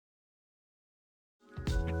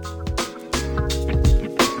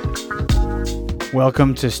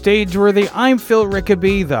Welcome to Stageworthy. I'm Phil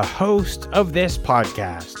Rickaby, the host of this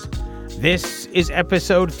podcast. This is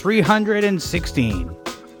episode 316.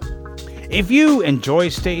 If you enjoy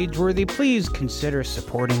Stageworthy, please consider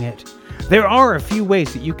supporting it. There are a few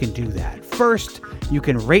ways that you can do that. First, you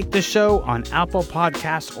can rate the show on Apple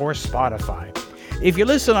Podcasts or Spotify. If you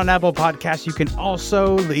listen on Apple Podcasts, you can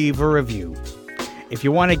also leave a review. If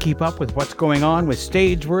you want to keep up with what's going on with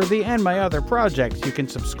Stageworthy and my other projects, you can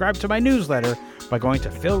subscribe to my newsletter by going to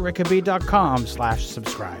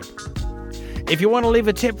philrickaby.com/subscribe. If you want to leave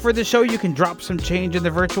a tip for the show, you can drop some change in the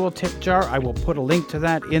virtual tip jar. I will put a link to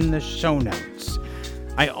that in the show notes.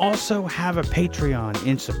 I also have a Patreon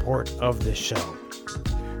in support of this show.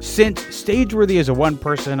 Since Stageworthy is a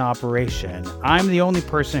one-person operation, I'm the only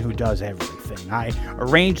person who does everything. I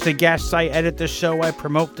arrange the guests, I edit the show, I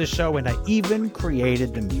promote the show, and I even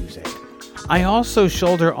created the music. I also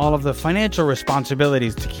shoulder all of the financial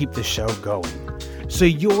responsibilities to keep the show going. So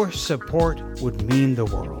your support would mean the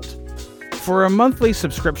world. For a monthly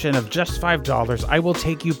subscription of just $5, I will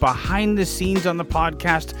take you behind the scenes on the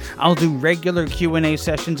podcast. I'll do regular Q&A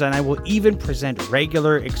sessions, and I will even present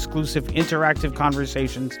regular, exclusive, interactive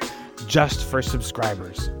conversations just for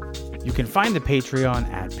subscribers. You can find the Patreon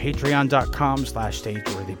at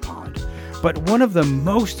patreon.com/stageworthypod. But one of the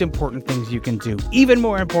most important things you can do, even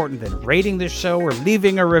more important than rating the show or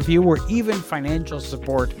leaving a review or even financial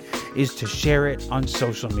support, is to share it on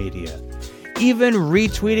social media. Even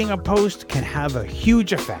retweeting a post can have a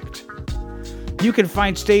huge effect. You can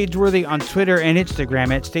find Stageworthy on Twitter and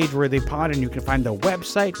Instagram at StageworthyPod, and you can find the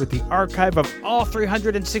website with the archive of all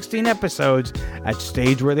 316 episodes at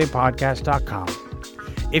StageworthyPodcast.com.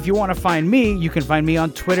 If you want to find me, you can find me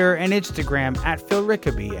on Twitter and Instagram at Phil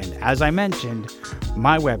Rickaby, and as I mentioned,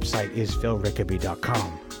 my website is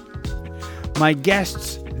philrickaby.com. My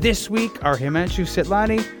guests this week are Himanshu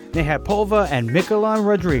Sitlani, Neha Polva, and Mikolan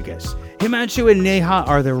Rodriguez. Himanshu and Neha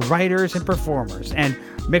are the writers and performers, and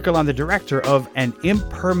Mikolan the director of An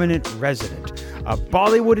Impermanent Resident, a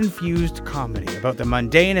Bollywood-infused comedy about the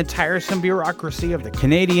mundane and tiresome bureaucracy of the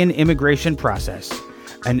Canadian immigration process.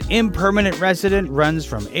 An Impermanent Resident runs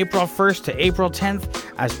from April 1st to April 10th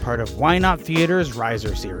as part of Why Not Theatre's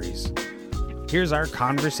Riser series. Here's our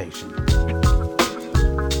conversation.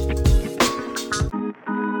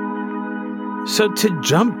 So to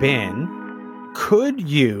jump in, could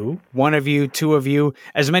you, one of you, two of you,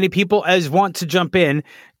 as many people as want to jump in,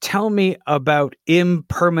 tell me about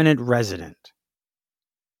Impermanent Resident?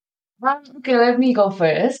 Okay, let me go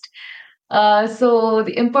first. So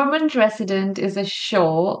The Impermanent Resident is a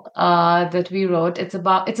show that we wrote. It's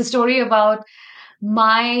a story about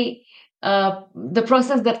my the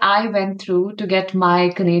process that I went through to get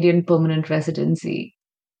my Canadian permanent residency.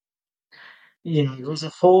 Yeah, it was a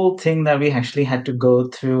whole thing that we actually had to go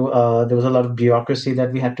through. There was a lot of bureaucracy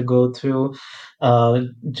that we had to go through.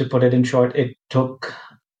 To put it in short, it took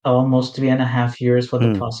almost 3.5 years for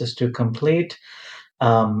the process to complete.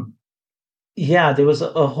 Um, yeah, there was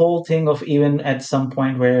a whole thing of even at some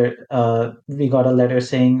point where we got a letter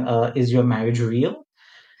saying, "Is your marriage real?"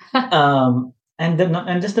 And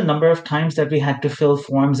just the number of times that we had to fill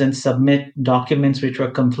forms and submit documents which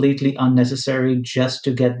were completely unnecessary just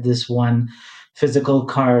to get this one physical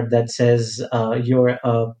card that says you're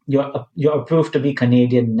approved to be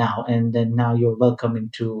Canadian now, and then now you're welcome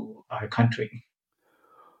into our country.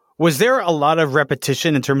 Was there a lot of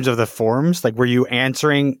repetition in terms of the forms? Like, were you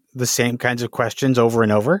answering the same kinds of questions over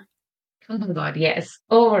and over? Oh my God, yes,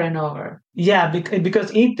 over and over. Yeah,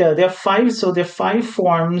 because there are five, so there are five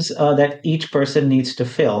forms that each person needs to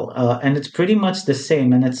fill, and it's pretty much the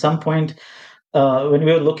same. And at some point, when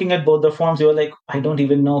we were looking at both the forms, we were like, I don't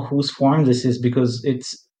even know whose form this is because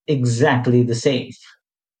it's exactly the same.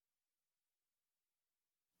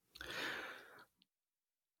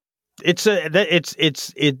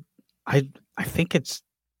 I think it's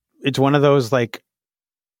one of those like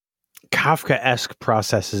Kafka-esque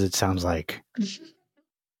processes, it sounds like.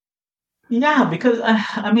 Yeah, because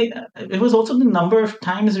I mean, it was also the number of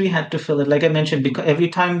times we had to fill it. Like I mentioned, because every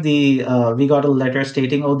time we got a letter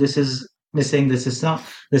stating, "Oh, this is missing, this is not,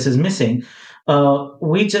 this is missing,"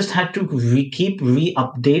 we just had to keep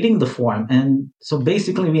re-updating the form, and so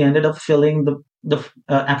basically, we ended up filling the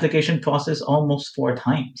application process almost 4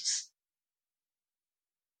 times.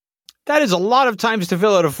 That is a lot of times to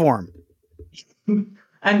fill out a form.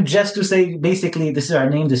 And just to say, basically, this is our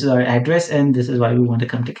name, this is our address, and this is why we want to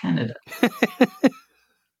come to Canada.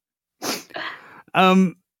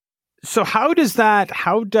 So how does that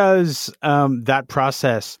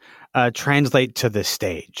process translate to the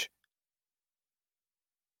stage?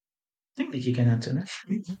 I think that you can answer that.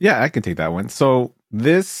 Yeah, I can take that one. So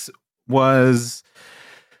this was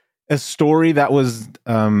a story that was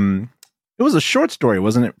it was a short story,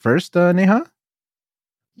 wasn't it? First, Neha.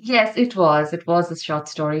 Yes, it was. It was a short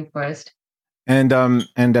story first. And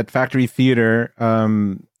at Factory Theater,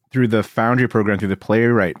 through the Foundry program, through the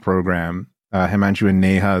Playwright program, Himanshu and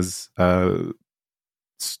Neha's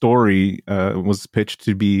story was pitched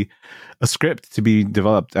to be a script to be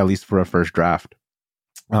developed, at least for a first draft.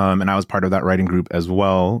 And I was part of that writing group as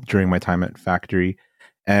well during my time at Factory.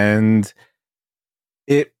 And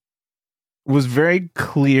it was very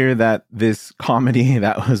clear that this comedy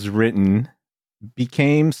that was written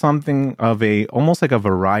became something of almost like a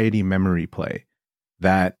variety memory play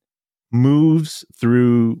that moves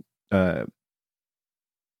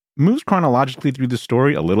chronologically through the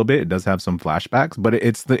story a little bit. It does have some flashbacks, but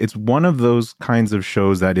it's one of those kinds of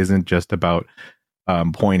shows that isn't just about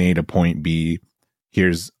point A to point B.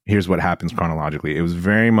 Here's what happens chronologically. It was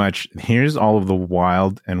very much, here's all of the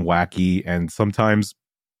wild and wacky and sometimes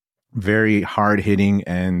very hard hitting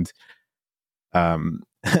and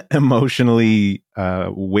emotionally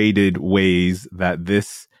weighted ways that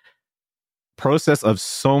this process of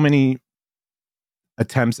so many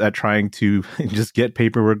attempts at trying to just get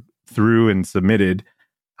paperwork through and submitted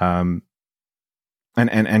and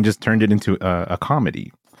just turned it into a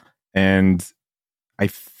comedy. And I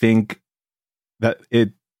think that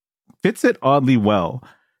it fits it oddly well,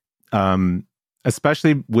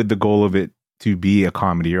 especially with the goal of it to be a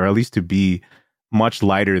comedy, or at least to be much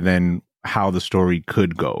lighter than how the story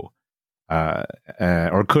could go,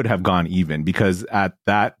 or could have gone even. Because at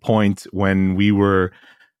that point, when we were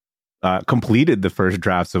completed the first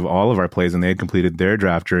drafts of all of our plays, and they had completed their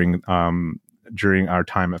draft during our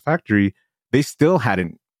time at Factory, they still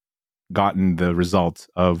hadn't gotten the result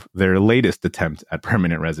of their latest attempt at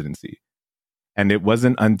permanent residency. And it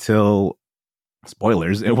wasn't until,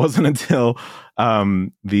 spoilers, it wasn't until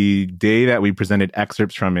the day that we presented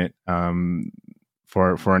excerpts from it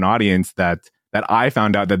for an audience that I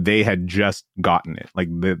found out that they had just gotten it. Like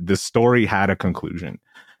the story had a conclusion.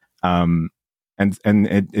 And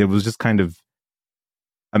it was just kind of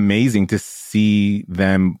amazing to see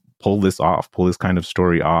them pull this kind of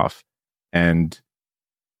story off. And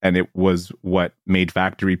it was what made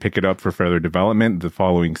Factory pick it up for further development the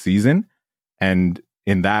following season. And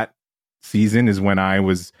in that season is when I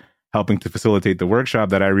was helping to facilitate the workshop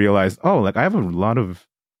that I realized, I'm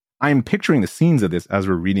picturing the scenes of this as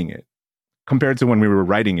we're reading it. Compared to when we were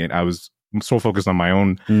writing it, I was so focused on my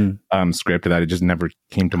own script that it just never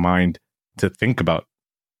came to mind to think about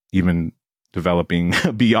even developing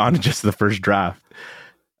beyond just the first draft.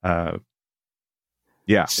 It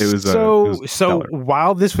was so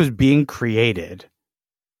while this was being created,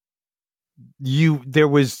 there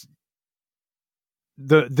was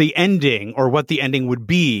the ending, or what the ending would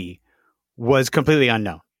be, was completely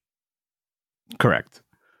unknown. Correct.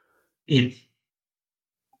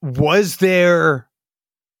 Was there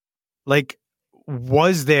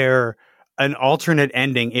an alternate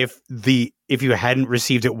ending if you hadn't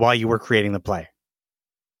received it while you were creating the play?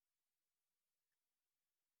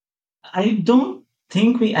 I don't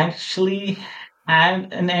think we actually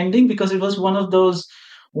had an ending, because it was one of those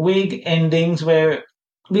vague endings where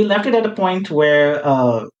we left it at a point where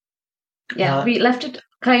we left it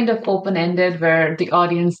kind of open-ended, where the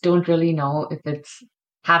audience don't really know if it's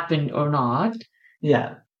happened or not.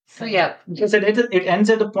 Yeah. So yeah, because it ends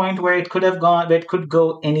at a point where it could have gone, where it could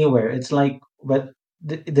go anywhere. It's like, but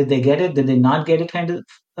did they get it? Did they not get it? Kind of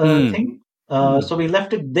thing. So we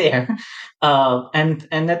left it there, and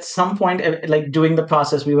at some point, like during the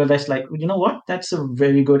process, we were just like, you know what? That's a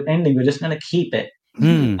very good ending. We're just gonna keep it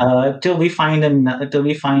till we find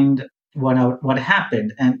what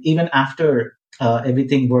happened. And even after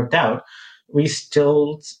everything worked out, we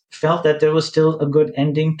still felt that there was still a good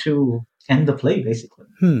ending to end the play, basically.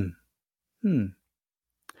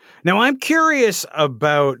 Now I'm curious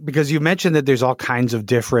about, because you mentioned that there's all kinds of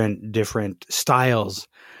different styles.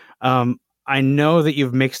 I know that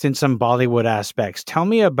you've mixed in some Bollywood aspects. Tell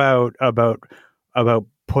me about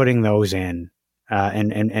putting those in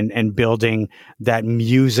and building that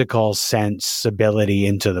musical sensibility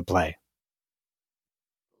into the play.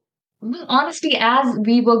 Honestly, as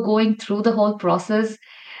we were going through the whole process,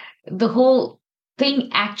 the whole thing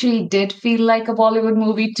actually did feel like a Bollywood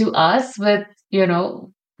movie to us, with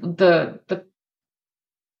the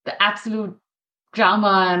absolute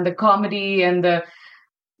drama and the comedy and the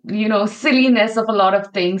silliness of a lot of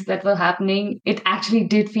things that were happening. It actually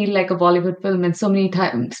did feel like a Bollywood film, and so many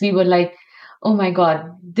times we were like, oh my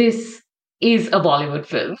god, this is a Bollywood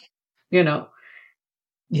film.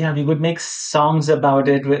 we would make songs about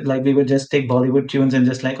it. Like we would just take Bollywood tunes and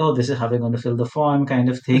just like, oh, this is how we're going to fill the form, kind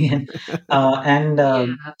of thing. And uh, and Yeah.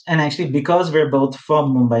 um, and actually, because we're both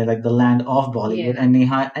from Mumbai, like the land of Bollywood, Yeah. and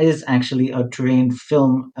Neha is actually a trained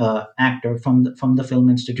film actor from the Film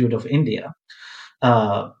Institute of India.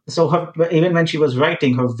 So even when she was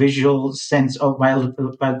writing, her visual sense of while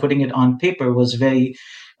putting it on paper was very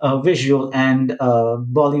visual and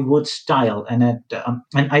Bollywood style, and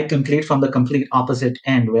I complete from the complete opposite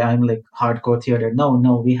end where I'm like hardcore theater. No,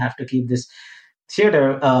 no, we have to keep this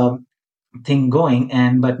theater thing going.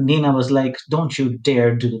 And but Nina was like, "Don't you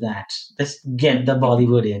dare do that. Let's get the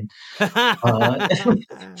Bollywood in." Uh,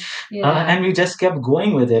 Yeah. and we just kept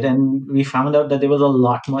going with it, and we found out that there was a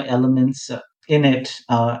lot more elements in it,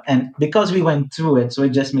 and because we went through it, so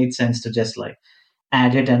it just made sense to just like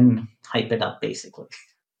add it and hype it up, basically.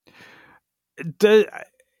 The,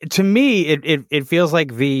 to me, it feels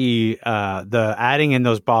like the adding in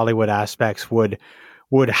those Bollywood aspects would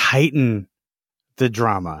heighten the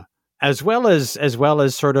drama, as well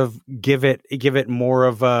as sort of give it more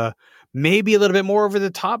of a, maybe a little bit more over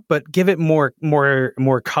the top, but give it more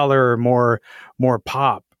color, more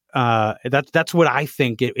pop. That's what I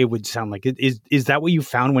think it would sound like. Is that what you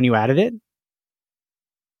found when you added it?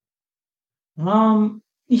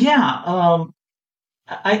 Yeah.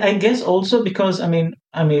 I guess also because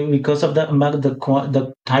because of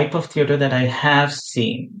the type of theater that I have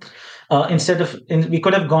seen, we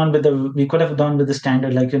could have done with the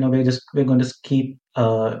standard, like, we're going to keep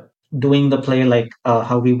doing the play like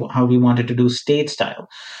how we wanted to do stage style,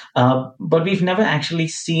 but we've never actually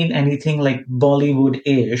seen anything like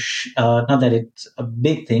Bollywood-ish. Not that it's a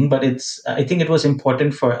big thing, but I think it was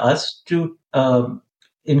important for us to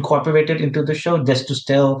incorporate it into the show just to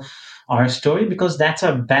tell our story, because that's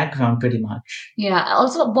our background pretty much. Yeah.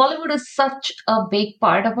 Also, Bollywood is such a big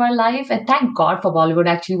part of our life. And thank God for Bollywood,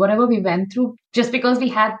 actually. Whatever we went through, just because we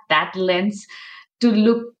had that lens to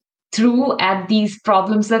look through at these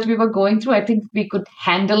problems that we were going through, I think we could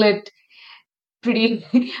handle it pretty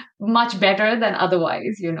much better than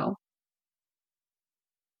otherwise,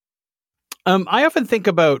 I often think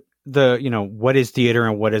about what is theater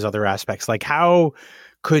and what is other aspects. Like, how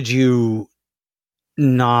could you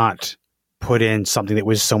not put in something that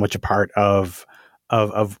was so much a part of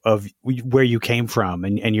where you came from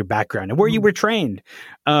and your background and where you were trained?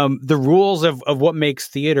 The rules of what makes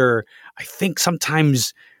theater, I think,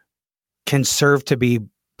 sometimes can serve to be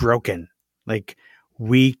broken. Like,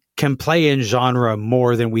 we can play in genre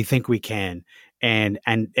more than we think we can, and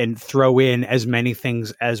throw in as many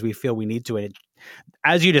things as we feel we need to. And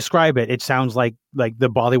as you describe it, it sounds like the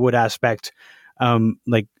Bollywood aspect,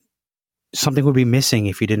 like something would be missing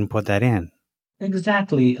if you didn't put that in.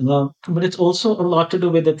 Exactly. But it's also a lot to do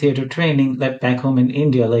with the theater training. Like back home in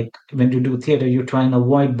India, like when you do theater, you try and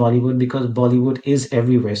avoid Bollywood because Bollywood is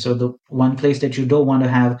everywhere. So the one place that you don't want to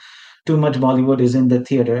have too much Bollywood is in the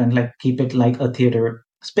theater, and like keep it like a theater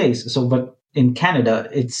space. So, but in Canada,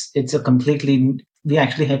 it's a completely, we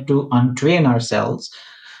actually had to untrain ourselves,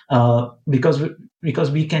 because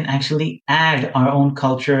we can actually add our own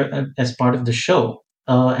culture as part of the show,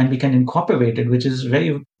 and we can incorporate it, which is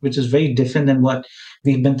very different than what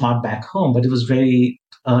we've been taught back home. But it was very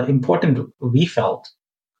important, we felt,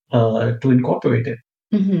 to incorporate it.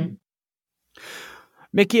 Mm-hmm.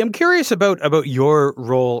 Mickey, I'm curious about your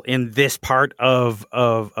role in this part of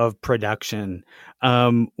production.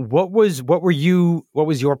 What was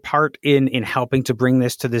your part in helping to bring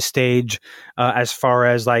this to the stage? As far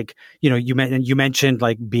as, like, you mentioned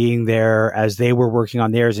like being there as they were working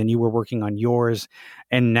on theirs and you were working on yours,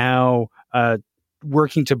 and now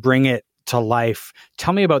working to bring it to life.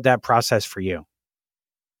 Tell me about that process for you.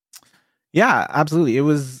 Yeah, absolutely. It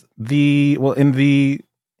was in the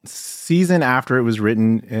season after it was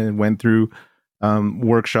written, and went through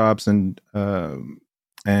workshops and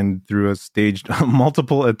through a staged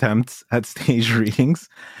multiple attempts at stage readings.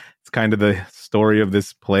 It's kind of the story of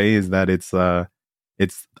this play, is that it's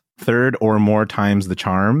third or more times the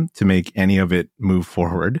charm to make any of it move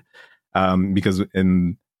forward. Because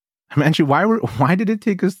actually, why did it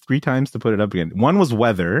take us 3 times to put it up again? One was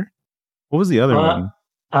weather. What was the other one?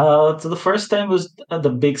 So the first time was the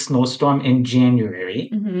big snowstorm in January,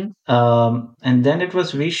 and then it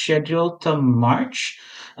was rescheduled to March.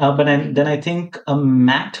 But then I think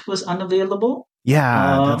Matt was unavailable.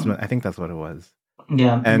 Yeah, I think that's what it was.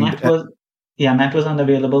 Yeah, and Matt was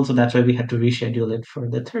unavailable, so that's why we had to reschedule it for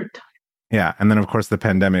the third time. Yeah, and then of course the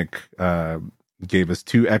pandemic gave us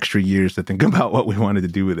 2 extra years to think about what we wanted to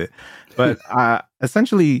do with it. But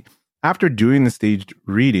essentially, after doing the staged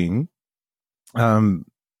reading,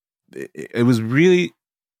 it was really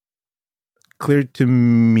clear to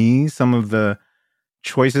me some of the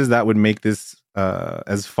choices that would make this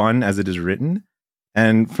as fun as it is written.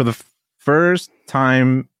 And for the first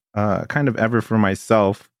time kind of ever for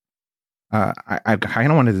myself, I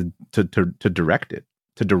kind of wanted to direct it,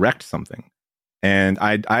 to direct something. And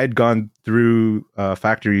I'd gone through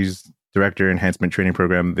Factory's director enhancement training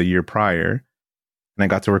program the year prior, and I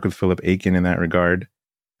got to work with Philip Aiken in that regard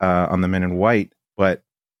on The Men in White, but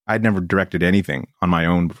I'd never directed anything on my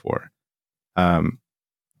own before.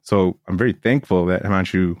 So I'm very thankful that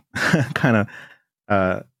Himanshu kind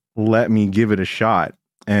of let me give it a shot.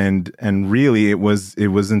 And really, it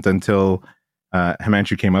wasn't until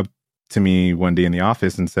Himanshu came up to me one day in the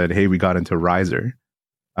office and said, "Hey, we got into Riser,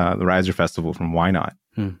 the Riser Festival from Why Not?"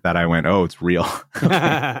 That I went, "Oh, it's real.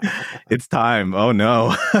 It's time. Oh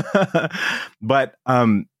no." But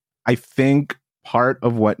I think part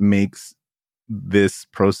of what makes this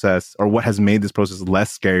process, or what has made this process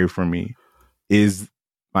less scary for me, is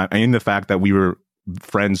in the fact that we were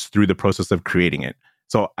friends through the process of creating it.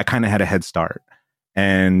 So I kind of had a head start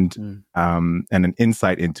and an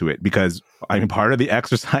insight into it, because I mean, part of the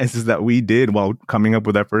exercises that we did while coming up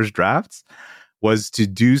with our first drafts was to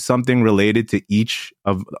do something related to each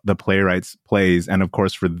of the playwright's plays. And of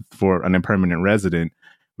course, for an impermanent resident,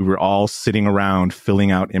 we were all sitting around filling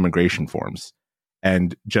out immigration forms.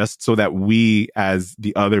 And just so that we, as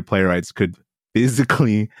the other playwrights, could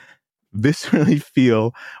viscerally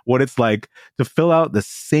feel what it's like to fill out the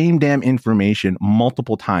same damn information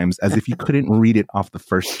multiple times as if you couldn't read it off the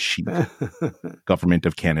first sheet. Government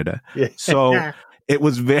of Canada. Yeah. So it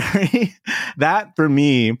was that for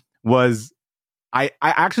me was, I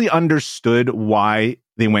actually understood why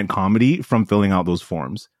they went comedy from filling out those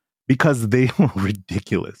forms, because they were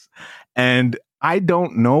ridiculous. And I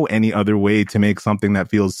don't know any other way to make something that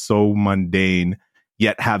feels so mundane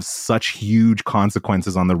yet have such huge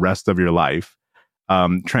consequences on the rest of your life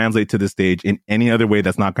translate to the stage in any other way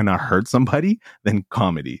that's not going to hurt somebody than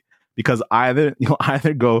comedy. Because either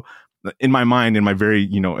go, in my mind, in my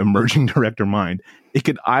very emerging director mind, it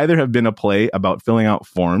could either have been a play about filling out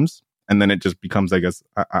forms, and then it just becomes, I guess,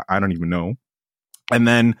 I don't even know. And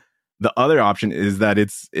then the other option is that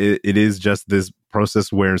it is just this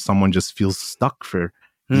process where someone just feels stuck for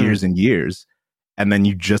years and years. And then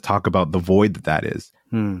you just talk about the void that is,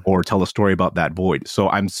 or tell a story about that void. So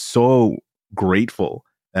I'm so grateful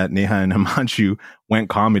that Neha and Himanshu went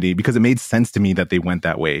comedy, because it made sense to me that they went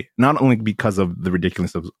that way. Not only because of the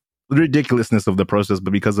ridiculousness of the process,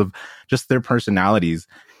 but because of just their personalities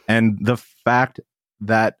and the fact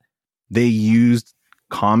that they used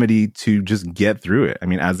comedy to just get through it. I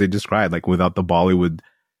mean, as they described, like without the Bollywood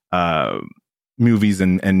movies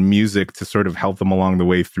and music to sort of help them along the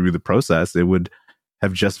way through the process, it would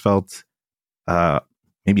have just felt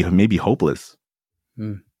maybe hopeless.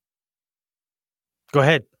 Go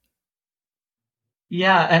ahead.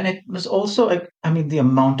 Yeah, and it was also, the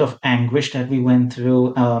amount of anguish that we went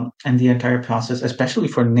through, and the entire process, especially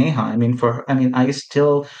for Neha. I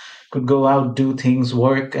still could go out, do things,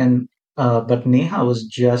 work, but Neha was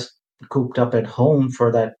just cooped up at home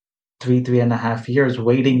for that 3.5 years,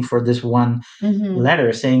 waiting for this one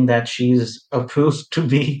letter saying that she's approved to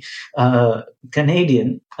be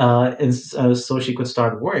Canadian, so she could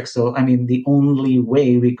start work. So, the only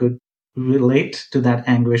way we could relate to that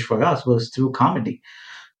anguish for us was through comedy,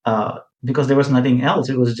 because there was nothing else.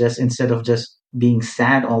 It was just, instead of just being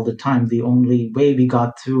sad all the time, the only way we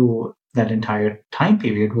got through that entire time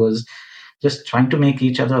period was just trying to make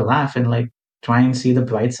each other laugh and try and see the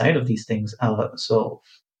bright side of these things. So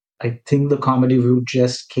I think the comedy route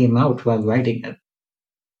just came out while writing it.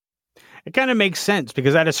 It kind of makes sense,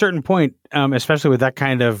 because at a certain point, especially with that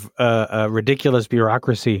kind of ridiculous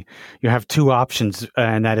bureaucracy, you have two options,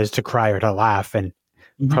 and that is to cry or to laugh, and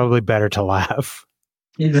probably better to laugh.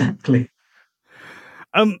 Exactly.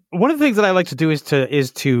 One of the things that I like to do is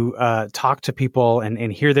to talk to people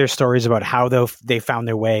and hear their stories about how they found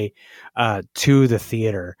their way to the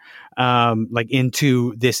theater,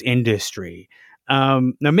 into this industry.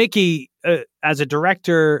 Now, Mickey, as a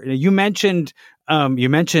director, you mentioned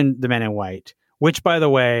The Men in White, which, by the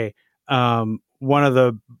way, one of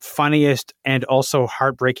the funniest and also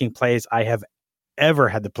heartbreaking plays I have ever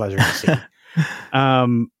had the pleasure to see.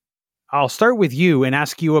 I'll start with you and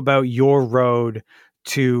ask you about your road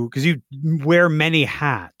to, because you wear many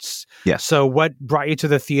hats. Yes. So what brought you to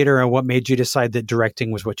the theater, and what made you decide that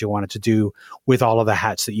directing was what you wanted to do with all of the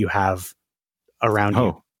hats that you have around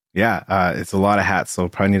you? Yeah, it's a lot of hats, so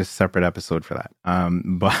probably need a separate episode for that.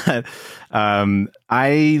 But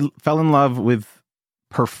I fell in love with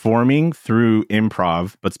performing through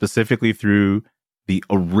improv, but specifically through the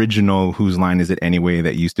original Whose Line Is It Anyway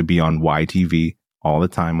that used to be on YTV all the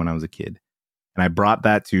time when I was a kid. And I brought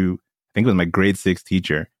that to, I think it was my grade 6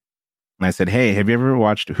 teacher. And I said, hey, have you ever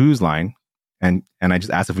watched Whose Line? And I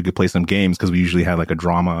just asked if we could play some games, because we usually had like a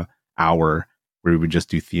drama hour where we would just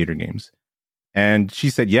do theater games. And she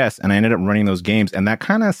said yes, and I ended up running those games, and that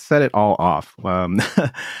kind of set it all off.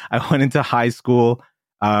 I went into high school.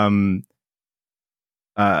 I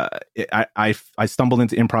stumbled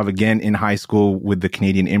into improv again in high school with the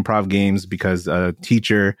Canadian Improv Games, because a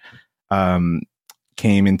teacher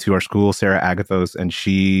came into our school, Sarah Agathos, and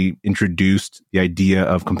she introduced the idea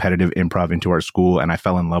of competitive improv into our school, and I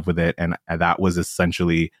fell in love with it. And that was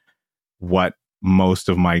essentially what most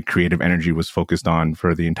of my creative energy was focused on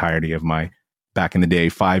for the entirety of my, back in the day,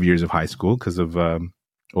 5 years of high school, because of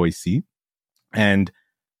OAC. And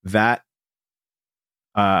that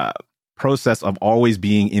process of always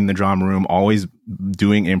being in the drama room, always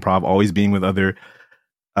doing improv, always being with other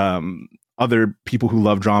people who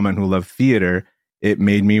love drama and who love theater, it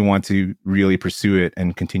made me want to really pursue it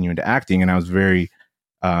and continue into acting. And I was very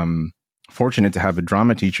fortunate to have a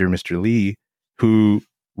drama teacher, Mr. Lee, who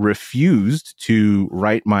refused to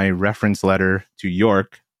write my reference letter to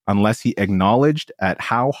York unless he acknowledged at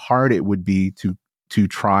how hard it would be to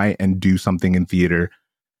try and do something in theater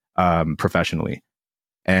professionally.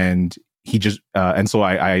 And he just and so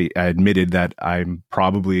I admitted that I'm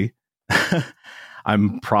probably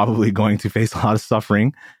going to face a lot of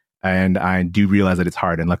suffering, and I do realize that it's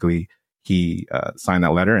hard. And luckily, he signed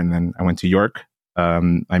that letter, and then I went to York.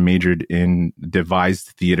 I majored in devised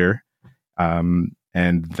theater,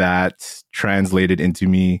 and that translated into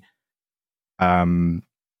me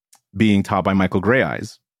being taught by Michael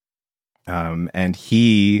Greyeyes. And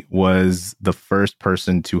he was the first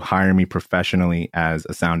person to hire me professionally as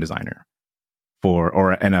a sound designer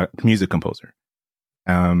and a music composer.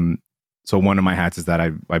 So one of my hats is that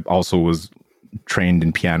I also was trained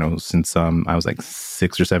in piano since I was like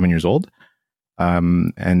 6 or 7 years old.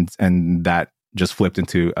 And that just flipped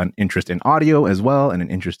into an interest in audio as well, and an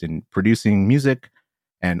interest in producing music.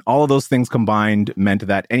 And all of those things combined meant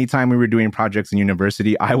that anytime we were doing projects in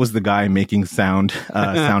university, I was the guy making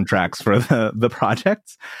soundtracks for the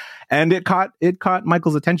projects. And it caught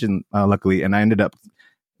Michael's attention, luckily. And I ended up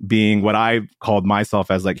being what I called myself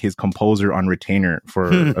as like his composer on retainer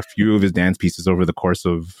for a few of his dance pieces over the course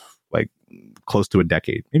of like close to a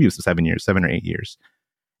decade. Maybe it was 7 or 8 years.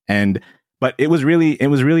 But it was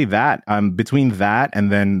really that between that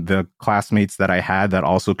and then the classmates that I had that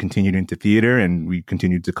also continued into theater, and we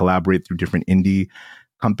continued to collaborate through different indie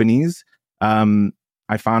companies.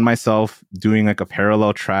 I found myself doing like a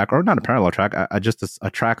parallel track, or not a parallel track, just a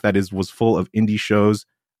track that was full of indie shows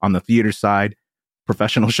on the theater side,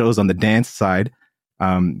 professional shows on the dance side,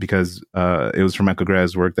 because it was from Michael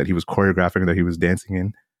Greyeyes' work that he was choreographing, that he was dancing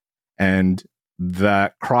in. And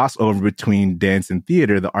that crossover between dance and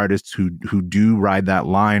theater, the artists who do ride that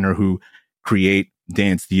line, or who create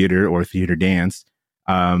dance theater or theater dance,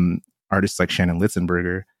 artists like Shannon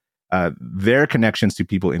Litzenberger, their connections to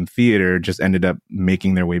people in theater just ended up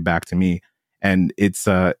making their way back to me. And it's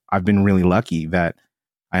I've been really lucky that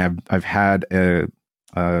I've had a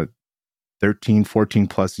 13, 14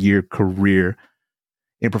 plus year career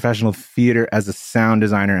in professional theater as a sound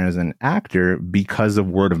designer and as an actor because of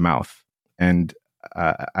word of mouth. And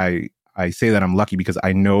I say that I'm lucky because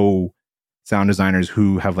I know sound designers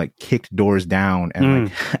who have like kicked doors down and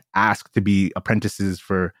like asked to be apprentices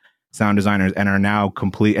for sound designers, and are now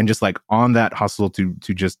complete and just like on that hustle to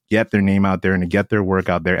just get their name out there and to get their work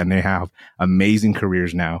out there, and they have amazing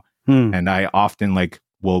careers now. And I often like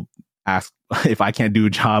will ask, if I can't do a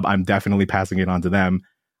job, I'm definitely passing it on to them.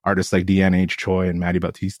 Artists like Deanna H. Choi and Maddie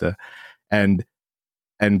Bautista, and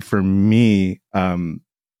for me,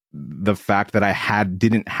 the fact that I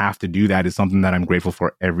didn't have to do that is something that I'm grateful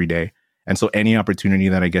for every day. And so any opportunity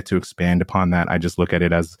that I get to expand upon that, I just look at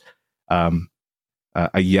it as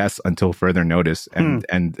a yes until further notice.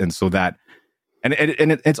 And so that, and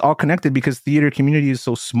it's all connected because theater community is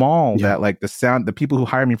so small that like the people who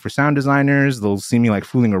hire me for sound designers, they'll see me like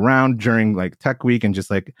fooling around during like tech week and just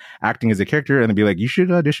like acting as a character, and they'll be like, you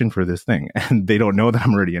should audition for this thing. And they don't know that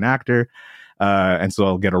I'm already an actor. And so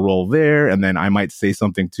I'll get a role there, and then I might say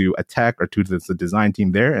something to a tech or to the design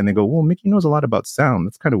team there, and they go, well, Mickey knows a lot about sound.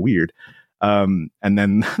 That's kind of weird. And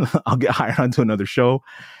then I'll get hired onto another show.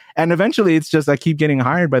 And eventually it's just I keep getting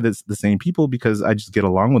hired by the same people because I just get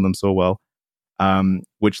along with them so well,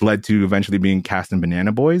 which led to eventually being cast in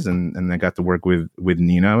Banana Boys. And I got to work with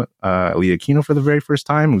Nina Lee Aquino for the very first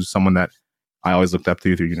time, who's someone that I always looked up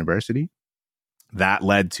to through university. That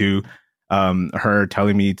led to her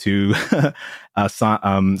telling me to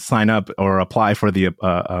sign up or apply for the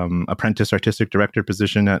apprentice artistic director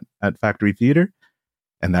position at Factory Theater.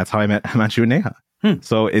 And that's how I met Himanshu and Neha.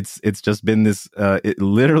 So it's just been this. It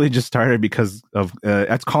literally just started because of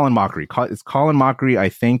that's Colin Mockery. It's Colin Mockery. I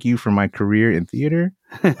thank you for my career in theater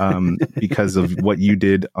because of what you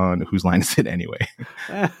did on Whose Line Is It Anyway.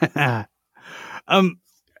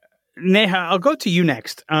 Neha, I'll go to you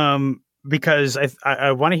next because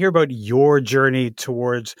I want to hear about your journey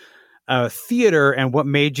towards theater and what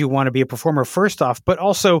made you want to be a performer first off, but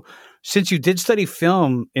also since you did study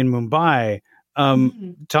film in Mumbai.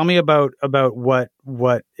 Tell me about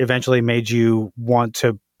what eventually made you want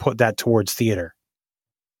to put that towards theater.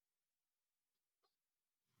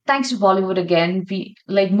 Thanks to Bollywood again, we,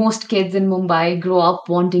 like most kids in Mumbai, grow up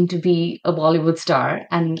wanting to be a Bollywood star,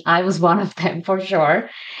 and I was one of them for sure.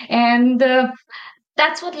 And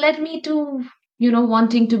that's what led me to,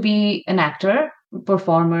 wanting to be an actor,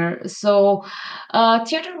 performer. So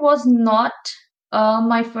theater was not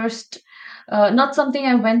my first. Not something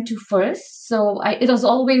I went to first. So it was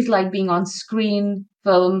always like being on screen,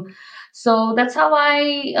 film. So that's how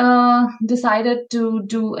I decided to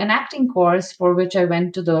do an acting course, for which I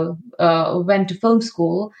went to film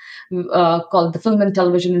school called the Film and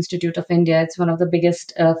Television Institute of India. It's one of the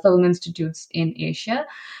biggest film institutes in Asia.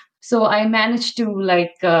 So I managed to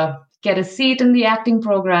get a seat in the acting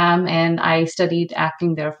program, and I studied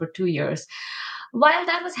acting there for 2 years. While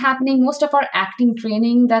that was happening, most of our acting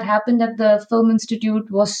training that happened at the Film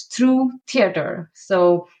Institute was through theater.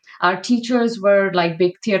 So our teachers were like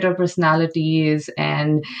big theater personalities,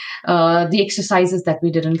 and the exercises that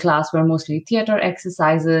we did in class were mostly theater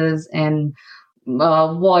exercises, and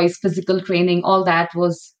voice, physical training, all that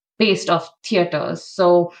was based off theater.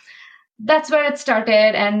 So that's where it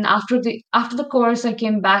started. And after the course, I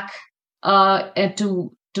came back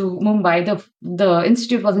to Mumbai. The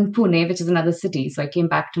institute was in Pune, which is another city. So I came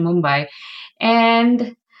back to Mumbai,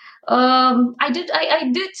 and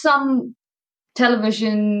I did some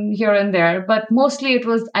television here and there, but mostly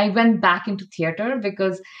I went back into theater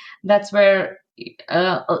because that's where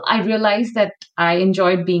I realized that I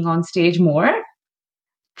enjoyed being on stage more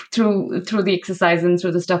through the exercise and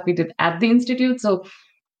through the stuff we did at the institute. So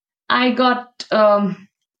I got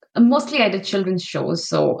mostly I did children's shows.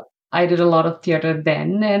 So I did a lot of theater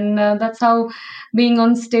then, and that's how being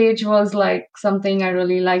on stage was like something I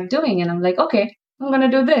really liked doing. And I'm like, okay, I'm going to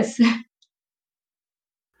do this.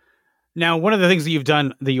 Now, one of the things that you've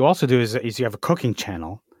done that you also do is you have a cooking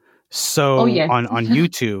channel. So yes. on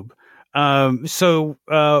YouTube.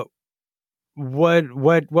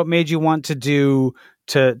 What made you want to do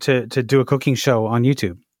a cooking show on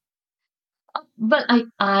YouTube? But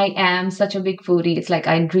I am such a big foodie. It's like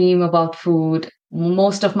I dream about food.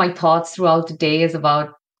 Most of my thoughts throughout the day is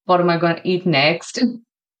about what am I going to eat next. And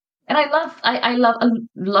I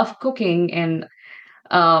love cooking, and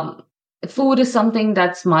food is something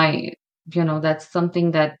that's that's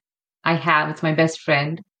something that I have. It's my best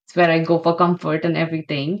friend. It's where I go for comfort and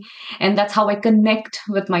everything. And that's how I connect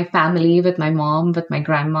with my family, with my mom, with my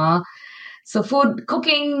grandma. So food,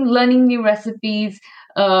 cooking, learning new recipes,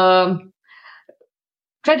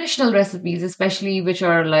 traditional recipes, especially, which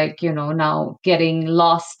are now getting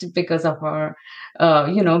lost because of our,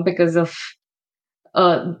 because of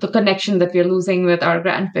the connection that we're losing with our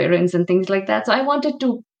grandparents and things like that. So I wanted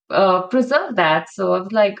to preserve that. So I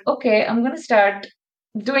was like, okay, I'm going to start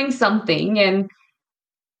doing something. And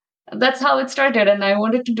that's how it started. And I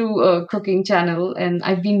wanted to do a cooking channel. And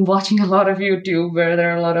I've been watching a lot of YouTube where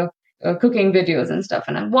there are a lot of cooking videos and stuff.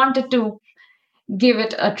 And I wanted to give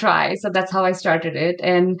it a try. So that's how I started it.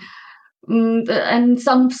 And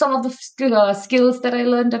some of the skills that I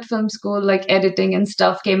learned at film school, like editing and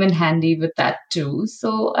stuff, came in handy with that too.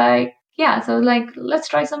 So let's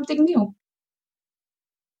try something new.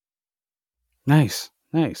 Nice.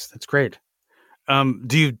 That's great.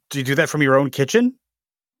 Do you do that from your own kitchen?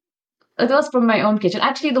 It was from my own kitchen.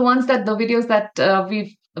 Actually, the videos that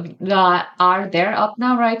we've are there up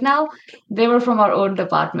now right now, they were from our own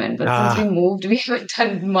department, but since we moved, we haven't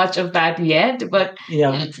done much of that yet. But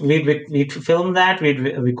yeah, we'd film that, we'd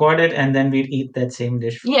record it, and then we'd eat that same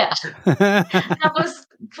dish. Yeah. That was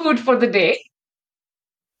food for the day.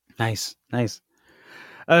 Nice.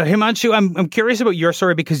 Himanshu, I'm curious about your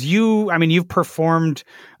story because you've performed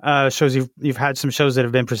shows. You've had some shows that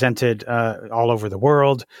have been presented all over the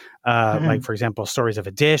world, like for example, Stories of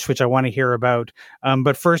a Dish, which I want to hear about.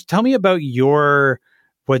 But first, tell me about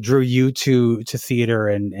what drew you to theater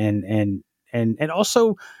and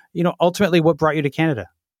also, ultimately what brought you to Canada.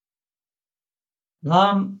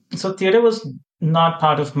 So theater was not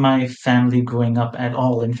part of my family growing up at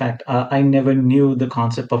all. In fact, I never knew the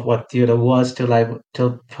concept of what theater was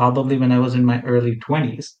till probably when I was in my early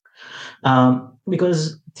 20s.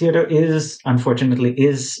 Because theater is, unfortunately,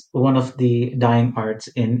 is one of the dying arts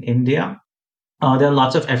in India. There are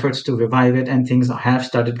lots of efforts to revive it, and things have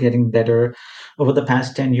started getting better over the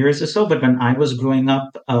past 10 years or so. But when I was growing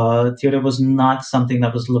up, theater was not something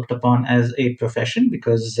that was looked upon as a profession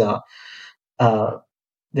because uh,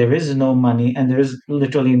 there is no money and there is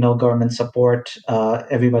literally no government support.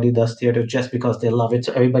 Everybody does theater just because they love it.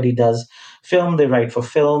 So everybody does film, they write for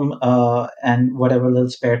film, and whatever little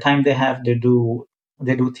spare time they have, they do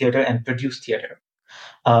theater and produce theater.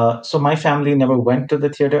 So my family never went to the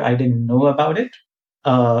theater. I didn't know about it.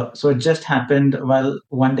 So it just happened while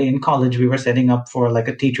one day in college we were setting up for like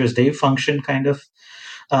a Teachers' Day function kind of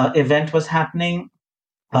event was happening.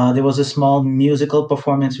 There was a small musical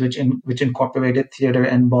performance which incorporated theater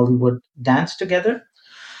and Bollywood dance together.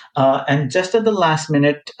 And just at the last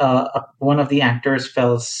minute, one of the actors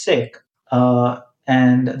fell sick,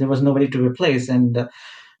 and there was nobody to replace. And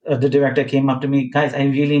the director came up to me, guys, I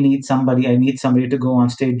really need somebody. I need somebody to go on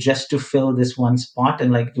stage just to fill this one spot,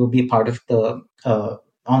 and like you'll be part of the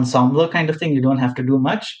ensemble kind of thing. You don't have to do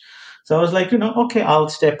much. So I was like, okay, I'll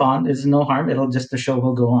step on. There's no harm. The show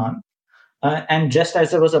will go on. And just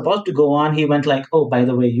as I was about to go on, he went like, "Oh, by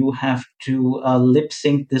the way, you have to lip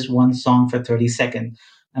sync this one song for 30 seconds."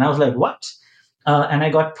 And I was like, "What?" And I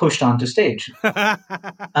got pushed onto stage. And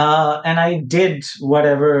I did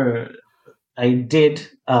whatever I did.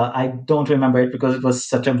 I don't remember it because it was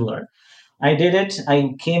such a blur. I did it.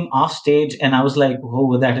 I came off stage and I was like,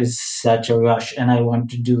 "Oh, that is such a rush, and I want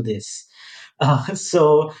to do this."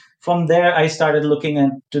 So from there, I started looking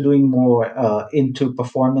into doing more into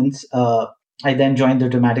performance. I then joined the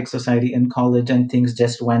Dramatic Society in college, and things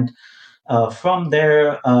just went from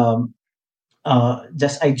there.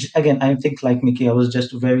 Again, I think like Mickey, I was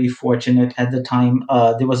just very fortunate at the time.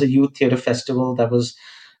 There was a youth theater festival that was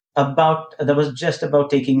just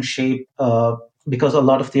about taking shape. Because a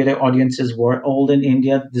lot of theater audiences were old in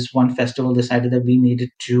India, this one festival decided that we needed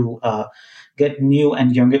to get new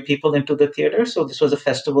and younger people into the theater. So this was a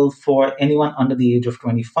festival for anyone under the age of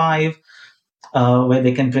 25, where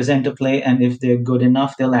they can present a play, and if they're good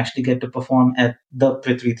enough, they'll actually get to perform at the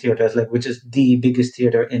Prithvi Theatres, like which is the biggest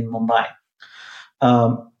theater in Mumbai.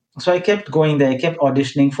 So I kept going there. I kept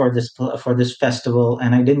auditioning for this festival,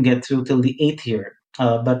 and I didn't get through till the eighth year.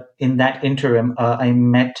 But in that interim, I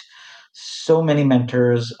met so many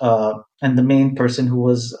mentors, and the main person who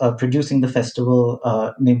was producing the festival,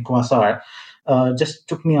 named Kwasar, just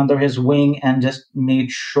took me under his wing and just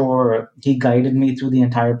made sure he guided me through the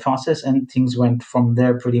entire process, and things went from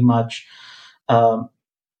there pretty much. Um,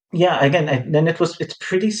 yeah, again, then it's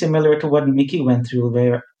pretty similar to what Mickey went through,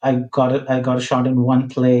 where I got a shot in one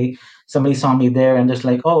play. Somebody saw me there and just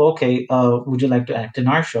like, oh, okay, would you like to act in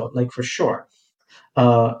our show? Like for sure.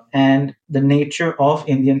 And the nature of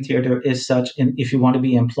Indian theater is such, in if you want to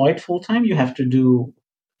be employed full time, you have to do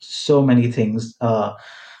so many things. So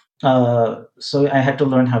I had to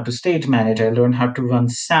learn how to stage manage. I learned how to run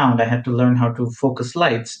sound. I had to learn how to focus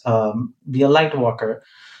lights, be a light walker.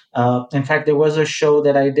 In fact, there was a show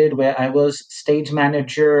that I did where I was stage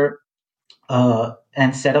manager,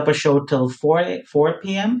 and set up a show till 4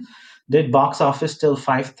 p.m., did box office till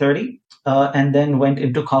 5:30, and then went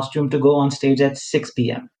into costume to go on stage at 6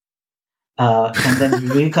 p.m. And then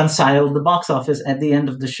reconciled the box office at the end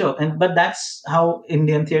of the show. But that's how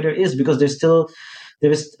Indian theater is, because it's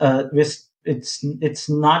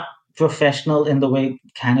not professional in the way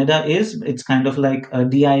Canada is. It's kind of like a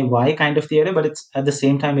DIY kind of theater, but it's at the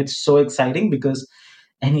same time it's so exciting because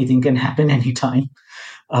anything can happen anytime.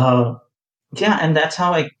 Uh, yeah, and that's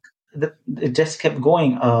how it just kept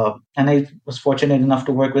going. And I was fortunate enough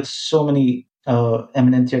to work with so many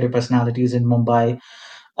eminent theater personalities in Mumbai.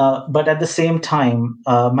 But at the same time,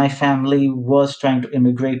 my family was trying to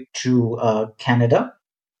immigrate to Canada,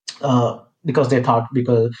 because they thought,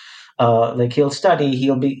 because like he'll study,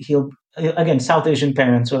 he'll again, South Asian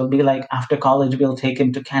parents, so it'll be like after college we'll take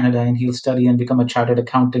him to Canada and he'll study and become a chartered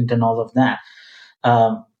accountant and all of that.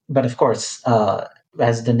 But of course,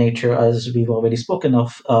 as the nature, as we've already spoken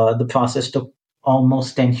of, the process took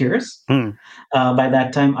almost 10 years. By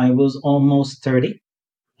that time, I was almost 30.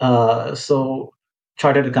 So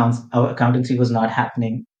accountancy was not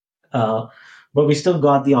happening. But we still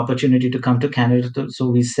got the opportunity to come to Canada. So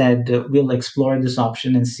we said, we'll explore this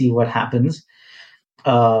option and see what happens.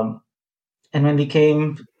 Um, and when we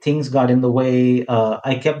came, things got in the way.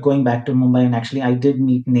 I kept going back to Mumbai, and actually, I did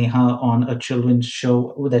meet Neha on a children's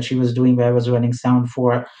show that she was doing, where I was running sound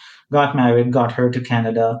for. Got married, got her to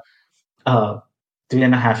Canada.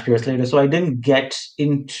 3.5 years later. So I didn't get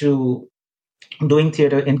into doing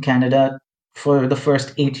theater in Canada for the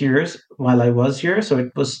first 8 years while I was here. So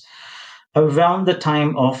it was around the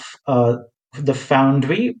time of the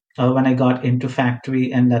Foundry when I got into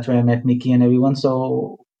Factory, and that's where I met Mickey and everyone.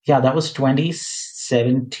 So yeah, that was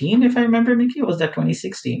 2017, if I remember, Mickey. Or was that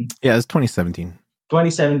 2016? Yeah, it's 2017.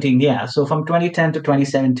 2017, yeah. So from 2010 to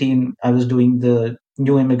 2017, I was doing the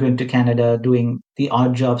new immigrant to Canada, doing the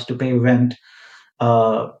odd jobs to pay rent,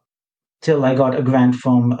 till I got a grant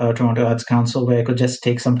from Toronto Arts Council where I could just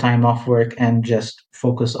take some time off work and just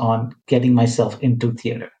focus on getting myself into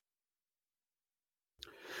theater.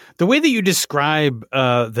 The way that you describe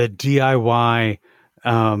the DIY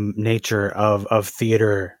nature of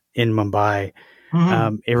theater in Mumbai,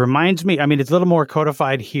 it reminds me, I mean, it's a little more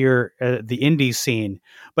codified here, the indie scene,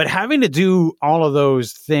 but having to do all of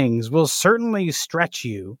those things will certainly stretch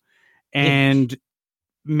you and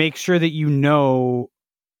make sure that you know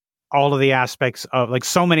all of the aspects of, like,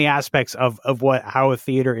 so many aspects of how a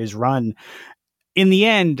theater is run. In the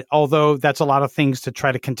end, although that's a lot of things to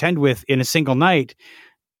try to contend with in a single night,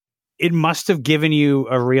 it must have given you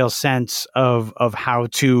a real sense of how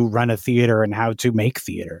to run a theater and how to make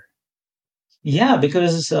theater. Yeah,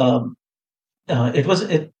 because doing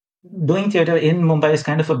theater in Mumbai is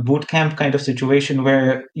kind of a boot camp kind of situation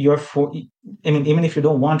where even if you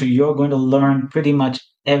don't want to, you're going to learn pretty much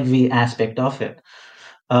every aspect of it.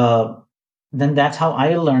 Then that's how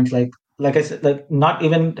I learned. Like I said, like not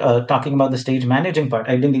even talking about the stage managing part.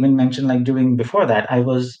 I didn't even mention, like, doing before that. I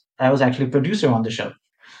was actually producer on the show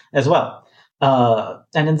as well.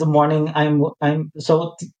 And in the morning,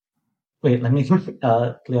 wait, let me clear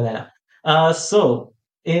that up. So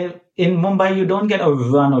in Mumbai, you don't get a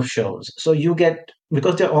run of shows. So you get,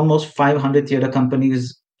 because there are almost 500 theater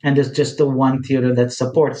companies, and there's just the one theater that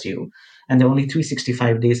supports you, and there are only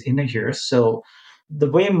 365 days in a year. So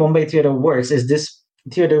the way Mumbai theater works is this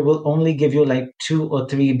theater will only give you like 2 or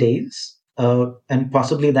 3 days, and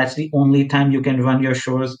possibly that's the only time you can run your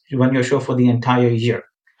show for the entire year.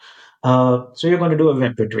 So you're going to do a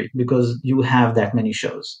repertory because you have that many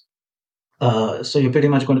shows. So you're pretty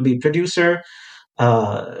much going to be producer,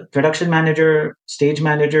 production manager, stage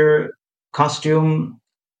manager, costume,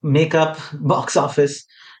 makeup, box office,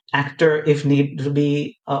 actor, if need to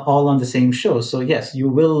be, all on the same show. So yes, you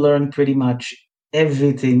will learn pretty much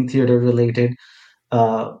everything theater related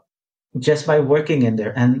just by working in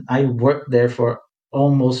there. And I worked there for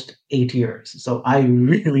almost 8 years. So I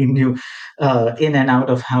really knew in and out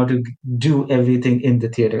of how to do everything in the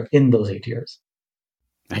theater in those 8 years.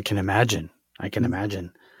 I can imagine.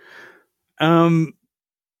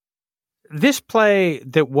 This play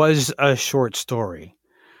that was a short story,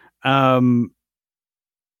 to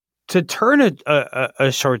turn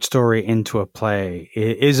a short story into a play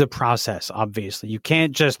is a process. Obviously, you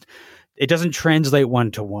can't just, it doesn't translate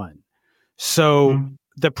one to one. So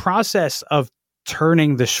the process of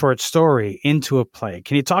turning the short story into a play,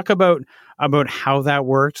 can you talk about how that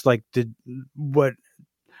worked? Like,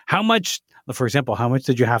 how much, for example, how much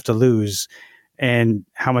did you have to lose and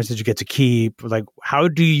how much did you get to keep? Like, how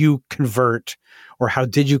do you convert, or how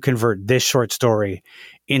did you convert this short story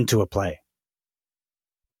into a play?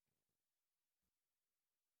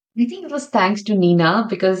 I think it was thanks to Nina,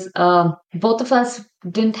 because both of us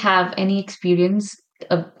didn't have any experience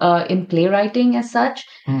in playwriting as such.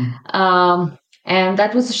 And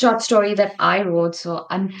that was a short story that I wrote. So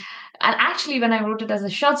and actually, when I wrote it as a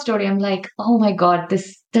short story, I'm like, oh my God,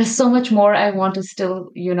 there's so much more I want to still,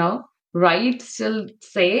 write, still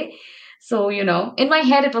say. So, in my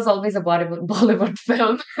head, it was always a Bollywood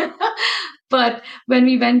film. But when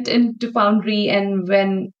we went into Foundry, and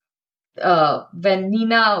when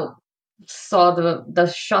Nina saw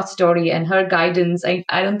the short story and her guidance, I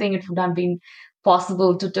don't think it would have been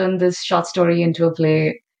possible to turn this short story into a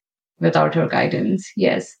play without her guidance.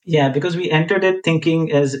 Yes. Yeah, because we entered it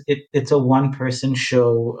thinking as it's a one-person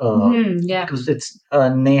show. Yeah. Because it's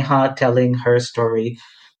Neha telling her story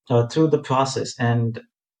through the process. And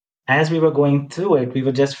as we were going through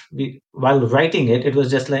it, while writing it, it was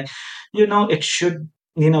just like, it should,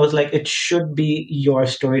 it's like it should be your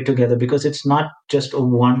story together, because it's not just a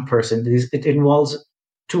one person. It involves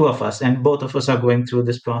two of us, and both of us are going through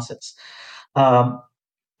this process.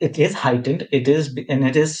 It is heightened. It is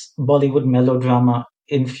Bollywood melodrama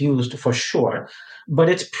infused for sure, but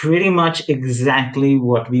it's pretty much exactly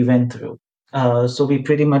what we went through. So we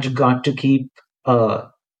pretty much got to keep, I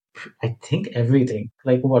think, everything,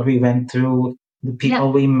 like what we went through, the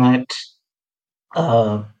people we met,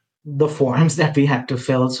 the forms that we had to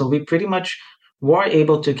fill. So we pretty much were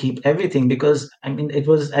able to keep everything, because, I mean, it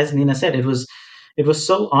was, as Nina said, it was it was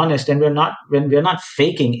so honest, and we're not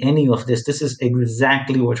faking any of this. This is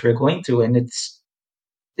exactly what we're going through, and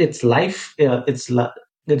it's life.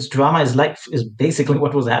 It's drama is life is basically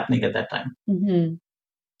what was happening at that time. Mm-hmm.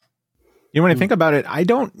 When I think about it,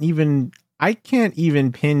 I can't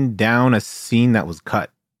even pin down a scene that was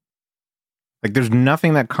cut. Like, there's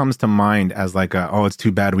nothing that comes to mind as like, it's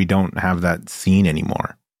too bad we don't have that scene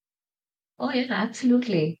anymore. Oh yeah,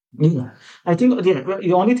 absolutely. Yeah, I think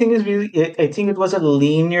the only thing is I think it was a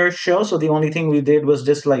linear show, so the only thing we did was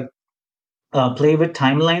just like play with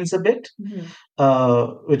timelines a bit,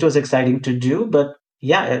 which was exciting to do. But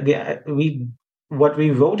yeah, what we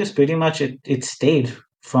wrote is pretty much it stayed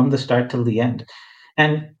from the start till the end.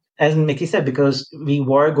 And as Mickey said, because we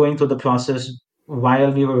were going through the process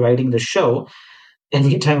while we were writing the show,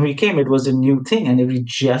 every time we came, it was a new thing, and we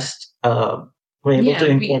just were able to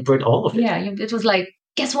incorporate all of it. Yeah, it was like,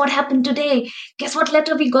 guess what happened today? Guess what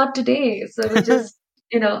letter we got today? So we just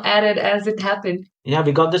added as it happened. Yeah,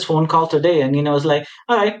 we got this phone call today, and it was like,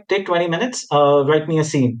 all right, take 20 minutes, write me a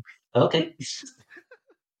scene. Okay.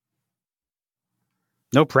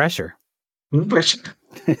 No pressure. No pressure.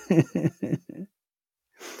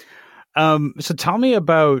 So tell me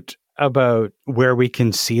about where we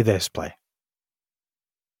can see this play.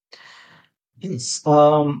 Yes.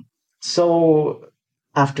 So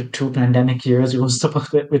after 2 pandemic years,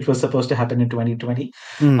 which was supposed to happen in 2020,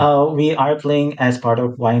 we are playing as part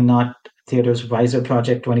of Why Not Theatre's Riser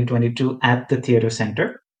Project 2022 at the Theatre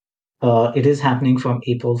Center. It is happening from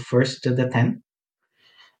April 1st to the 10th.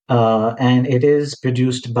 And it is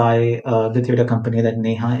produced by the theater company that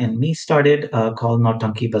Neha and me started, called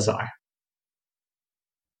Nautanki Bazaar.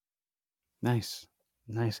 Nice.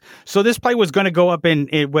 So this play was going to go up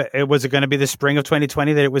was it going to be the spring of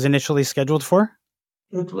 2020 that it was initially scheduled for?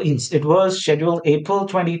 It was scheduled April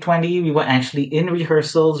 2020. We were actually in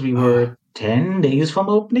rehearsals. We were 10 days from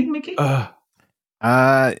opening, Mickey. I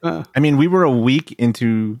mean, we were a week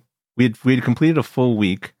into. We had completed a full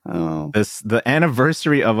week. Oh. The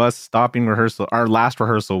anniversary of us stopping rehearsal, our last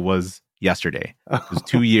rehearsal was yesterday. It was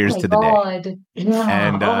 2 years to the day.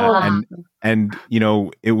 Yeah. And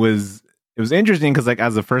it was interesting because, like,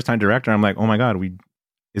 as a first time director, I'm like, oh my God,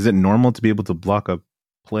 is it normal to be able to block a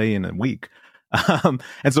play in a week? And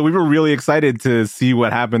so we were really excited to see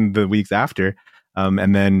what happened the weeks after.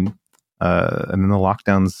 And then the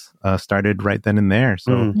lockdowns started right then and there.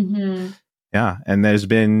 So yeah, and there's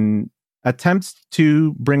been attempts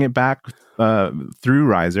to bring it back through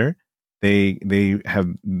Riser. They have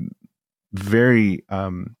very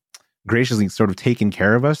graciously sort of taken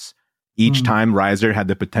care of us each time Riser had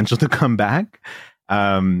the potential to come back.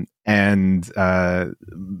 But Himanshu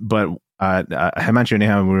and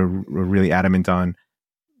Neha were really adamant on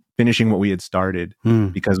finishing what we had started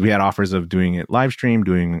because we had offers of doing it live stream,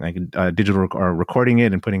 doing like digital or recording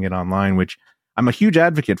it and putting it online, which I'm a huge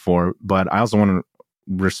advocate for, but I also want to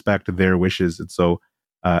respect their wishes. And so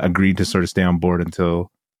agreed to sort of stay on board until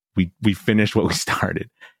we finish what we started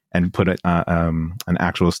and put an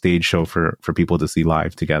actual stage show for people to see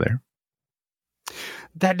live together.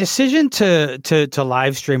 That decision to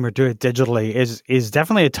live stream or do it digitally is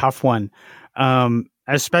definitely a tough one,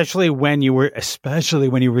 especially when you were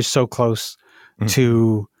so close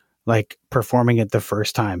to like performing it the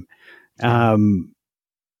first time.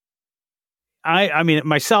 I mean,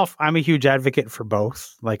 myself, I'm a huge advocate for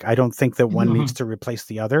both. Like, I don't think that one needs to replace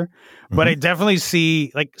the other, but I definitely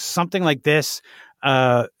see like something like this.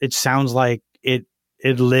 It sounds like it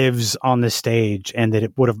lives on the stage, and that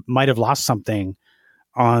it might have lost something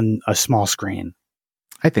on a small screen.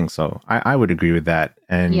 I think so. I would agree with that.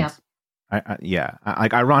 And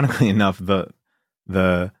like, ironically enough, the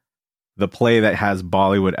play that has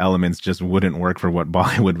Bollywood elements just wouldn't work for what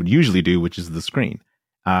Bollywood would usually do, which is the screen.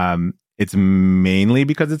 It's mainly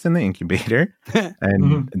because it's in the incubator,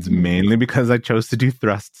 and it's mainly because I chose to do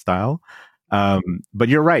thrust style. But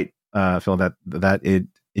you're right, Phil, that it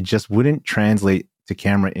just wouldn't translate to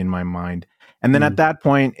camera in my mind. And then at that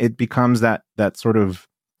point, it becomes that sort of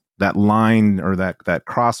that line or that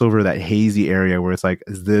crossover, that hazy area where it's like,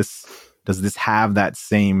 does this have that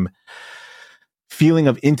same feeling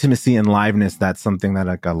of intimacy and liveness that's something that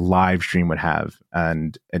like a live stream would have?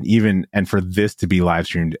 And for this to be live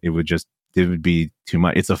streamed, it would be too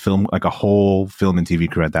much. It's a film, like a whole film and TV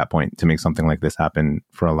crew at that point to make something like this happen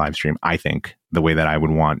for a live stream. I think the way that I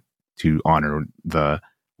would want to honor the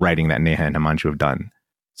writing that Neha and Himanshu have done.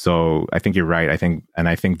 So I think you're right. I think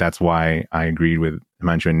that's why I agreed with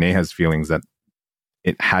Himanshu and Neha's feelings that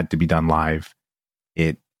it had to be done live.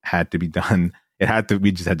 We just had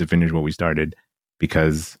to finish what we started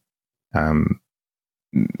because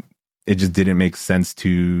it just didn't make sense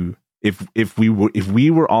to if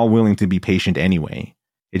we were all willing to be patient anyway,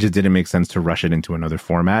 it just didn't make sense to rush it into another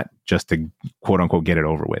format just to quote unquote get it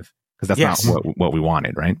over with, because that's not what we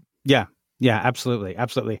wanted, right? Yeah, absolutely.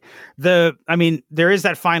 There is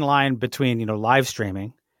that fine line between, live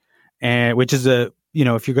streaming, and which is if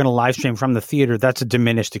you're going to live stream from the theater, that's a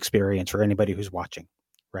diminished experience for anybody who's watching,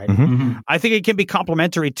 right? I think it can be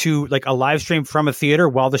complementary to like a live stream from a theater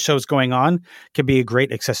while the show's going on. Can be a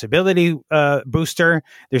great accessibility booster.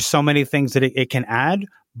 There's so many things that it can add,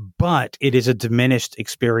 but it is a diminished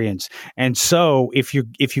experience. And so if you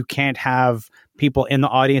can't have people in the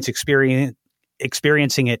audience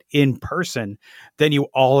experiencing it in person, then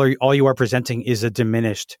all you are presenting is a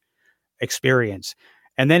diminished experience.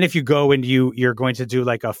 And then if you go and you're going to do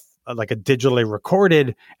like a digitally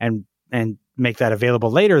recorded and make that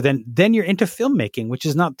available later, then you're into filmmaking, which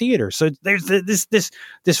is not theater. So there's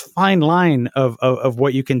this fine line of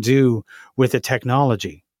what you can do with the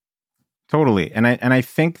technology. Totally. And I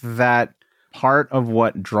think that part of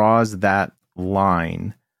what draws that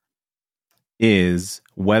line is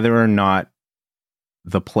whether or not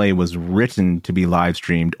the play was written to be live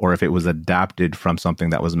streamed or if it was adapted from something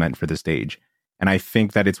that was meant for the stage. And I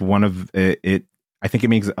think that it's one of it. I think it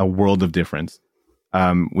makes a world of difference.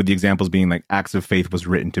 With the examples being like Acts of Faith was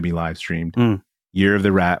written to be live streamed. Year of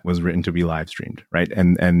the Rat was written to be live streamed, right?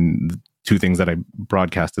 And two things that I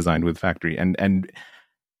broadcast designed with Factory. And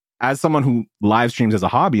as someone who live streams as a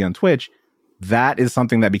hobby on Twitch, that is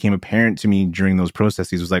something that became apparent to me during those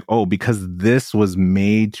processes. It was like, oh, because this was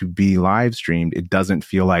made to be live streamed, it doesn't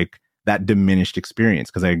feel like that diminished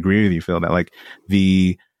experience. Because I agree with you, Phil, that like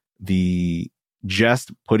the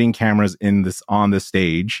just putting cameras on the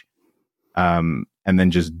stage, and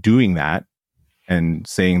then just doing that and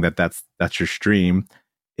saying that that's your stream,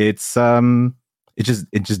 it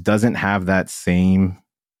just doesn't have that same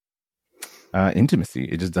intimacy.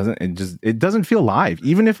 It doesn't feel live.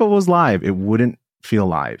 Even if it was live, it wouldn't feel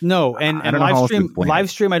live. No, and live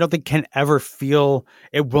stream I don't think can ever feel,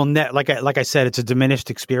 it will like I said, it's a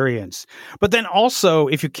diminished experience. But then also,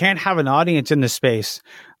 if you can't have an audience in the space,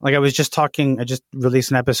 like I just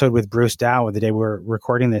released an episode with Bruce Dow the day we're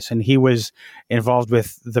recording this, and he was involved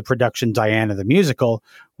with the production Diana the Musical,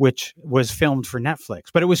 which was filmed for Netflix.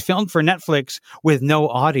 But it was filmed for Netflix with no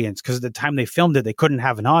audience, because at the time they filmed it, they couldn't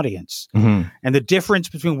have an audience. And the difference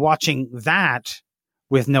between watching that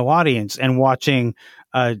with no audience and watching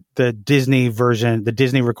the Disney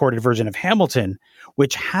recorded version of Hamilton,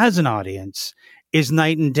 which has an audience, is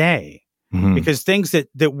night and day. Because things that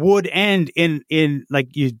would end in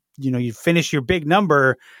like you finish your big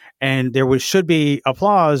number and there should be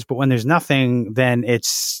applause, but when there's nothing, then it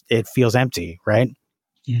feels empty, right?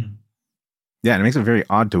 Yeah, and it makes it very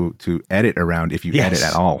odd to edit around if you edit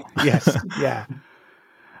at all. Yes, yeah.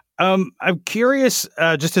 I'm curious,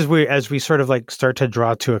 just as we sort of like start to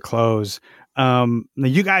draw to a close.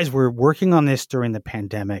 You guys were working on this during the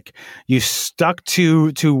pandemic. You stuck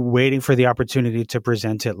to waiting for the opportunity to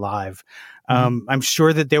present it live. I'm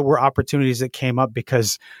sure that there were opportunities that came up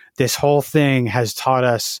because this whole thing has taught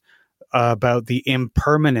us about the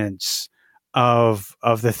impermanence of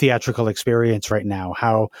the theatrical experience right now.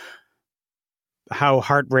 How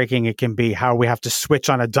heartbreaking it can be, how we have to switch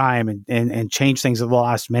on a dime and change things at the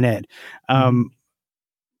last minute.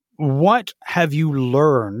 What have you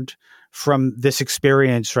learned from this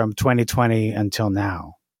experience from 2020 until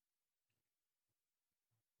now?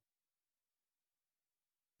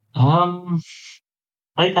 I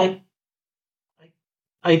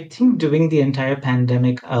think during the entire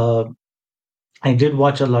pandemic, I did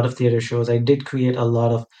watch a lot of theater shows. I did create a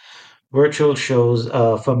lot of virtual shows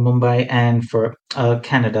for Mumbai and for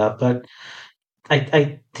Canada. But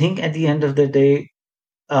I think at the end of the day,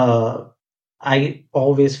 I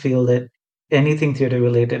always feel that anything theater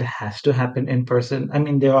related has to happen in person. I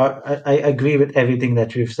mean, I agree with everything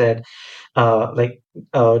that you've said.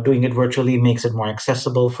 Doing it virtually makes it more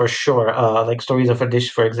accessible for sure. Like Stories of a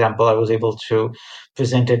Dish, for example, I was able to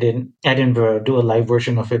present it in Edinburgh, do a live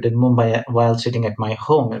version of it in Mumbai while sitting at my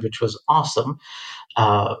home, which was awesome.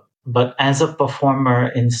 But as a performer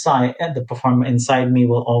inside, the performer inside me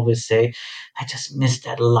will always say, I just miss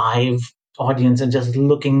that live audience and just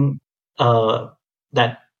looking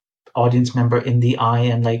that audience member in the eye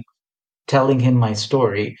and like telling him my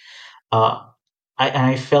story.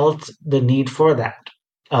 I felt the need for that.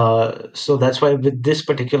 So that's why with this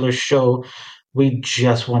particular show, we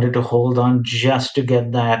just wanted to hold on just to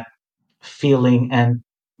get that feeling and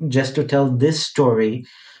just to tell this story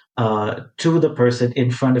to the person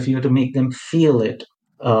in front of you to make them feel it.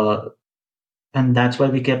 And that's why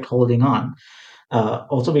we kept holding on.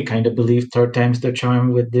 Also, we kind of believe third time's the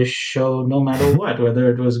charm with this show, no matter what,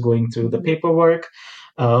 whether it was going through the paperwork,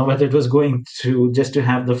 whether it was going through just to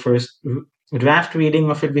have the first draft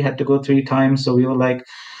reading of it, we had to go 3 times. So we were like,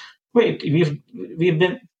 wait, we've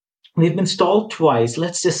been we've been stalled twice.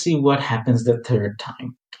 Let's just see what happens the third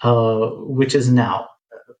time, which is now.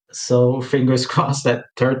 So fingers crossed that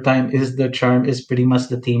third time is the charm is pretty much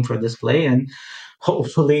the theme for this play, and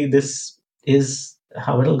hopefully this is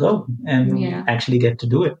how it'll go, and we Yeah. actually get to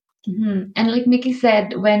do it. And like Mickey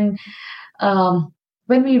said, when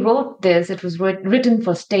we wrote this, it was written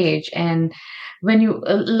for stage, and when we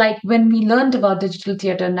learned about digital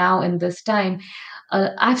theater now in this time,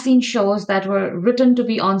 I've seen shows that were written to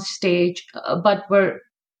be on stage, but were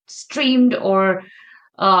streamed or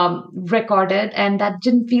recorded, and that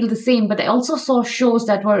didn't feel the same. But I also saw shows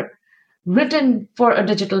that were written for a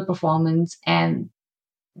digital performance, and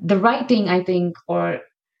the writing, I think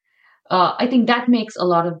that makes a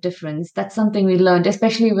lot of difference. That's something we learned,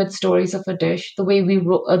 especially with Stories of a Dish. The way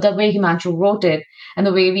the way Himanshu wrote it, and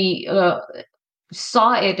the way we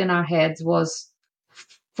saw it in our heads was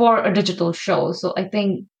for a digital show. So I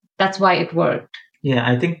think that's why it worked. Yeah,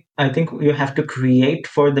 I think you have to create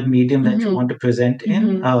for the medium that you want to present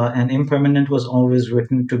in. And Impermanent was always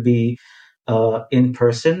written to be in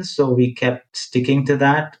person, so we kept sticking to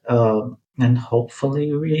that. And hopefully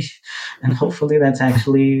that's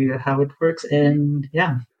actually how it works. And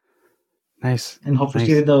yeah, Nice. and hopefully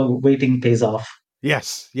Nice. the waiting pays off.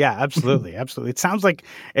 Yes. Yeah, absolutely. Absolutely. It sounds like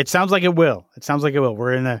it will. It sounds like it will.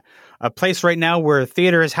 We're in a place right now where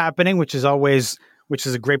theater is happening, which is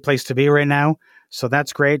a great place to be right now. So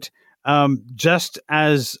that's great. Just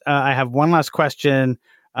as I have one last question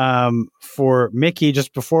for Mickey,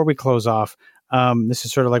 just before we close off. This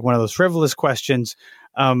is sort of like one of those frivolous questions.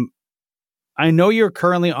 I know you're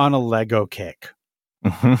currently on a Lego kick.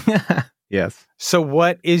 Yes. So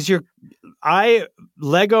what is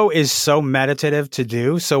Lego is so meditative to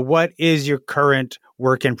do. So what is your current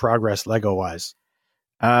work in progress Lego wise?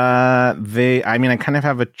 I kind of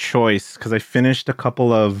have a choice because I finished a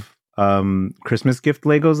couple of Christmas gift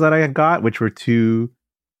Legos that I got, which were two.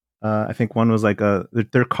 I think one was like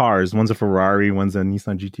they're cars. One's a Ferrari, one's a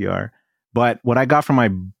Nissan GTR. But what I got for my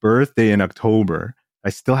birthday in October, I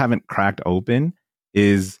still haven't cracked open,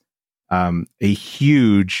 is a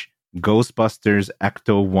huge Ghostbusters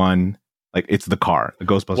Ecto 1. Like it's the car, the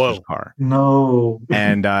Ghostbusters car. No.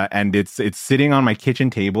 And it's sitting on my kitchen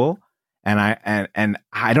table. And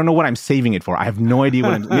I don't know what I'm saving it for. I have no idea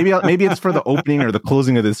what maybe it's for the opening or the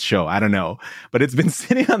closing of this show. I don't know. But it's been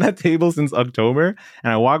sitting on that table since October,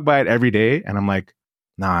 and I walk by it every day, and I'm like,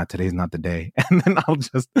 nah, today's not the day. And then I'll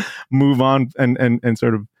just move on and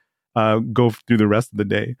sort of go through the rest of the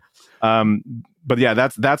day. But yeah,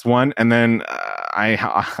 that's one. And then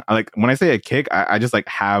I like when I say a kick, I just like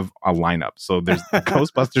have a lineup. So there's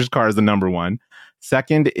Ghostbusters car is the number one.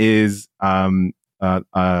 Second is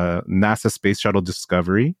NASA Space Shuttle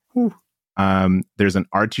Discovery. There's an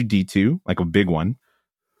R2-D2, like a big one,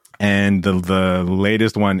 and the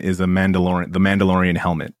latest one is the Mandalorian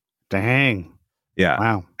helmet. Dang! Yeah,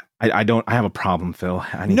 wow. I have a problem, Phil.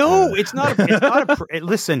 It's not. It's not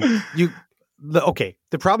listen, okay.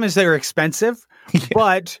 The problem is they're expensive,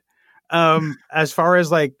 but as far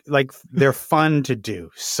as like they're fun to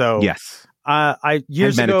do. So yes,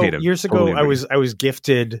 years ago, totally I was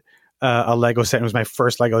gifted a Lego set. It was my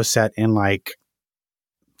first Lego set in like,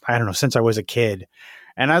 I don't know, since I was a kid.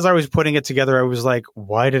 And as I was putting it together, I was like,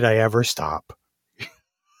 why did I ever stop?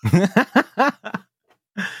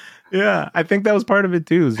 Yeah, I think that was part of it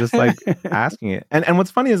too. Is just like asking it. And what's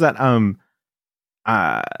funny is that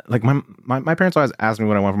like my parents always ask me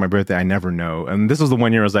what I want for my birthday. I never know. And this was the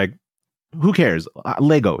one year I was like, who cares?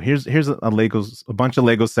 Lego. Here's a bunch of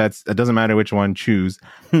Lego sets. It doesn't matter which one, choose.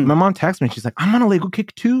 My mom texts me. She's like, I'm on a Lego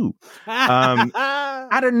kick too.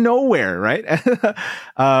 Out of nowhere, right?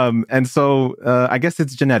 And so I guess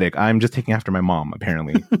it's genetic. I'm just taking after my mom,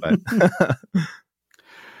 apparently. But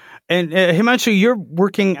And Himanshu, you're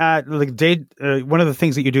working at like one of the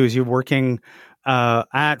things that you do is you're working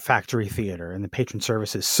at Factory Theater and the patron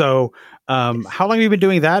services. So how long have you been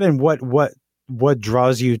doing that, and what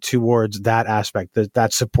draws you towards that aspect,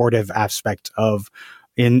 that supportive aspect of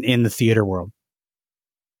in the theater world?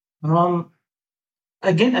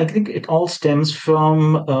 Again, I think it all stems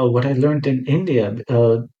from what I learned in India.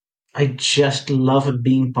 I just loved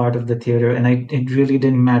being part of the theater, and it really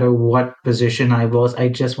didn't matter what position I was. I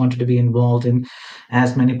just wanted to be involved in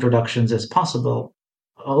as many productions as possible.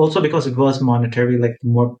 Also, because it was monetary, like the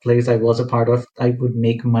more plays I was a part of, I would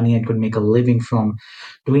make money and could make a living from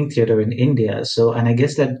doing theater in India. So, and I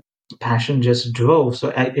guess that passion just drove. So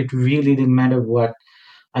it really didn't matter what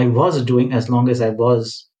I was doing as long as I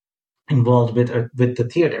was involved with the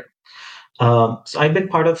theater. So I've been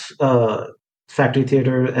part of Factory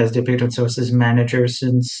Theater as the patron services manager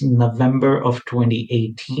since November of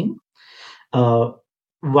 2018.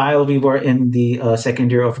 While we were in the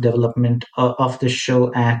second year of development of the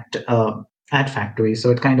show at Factory,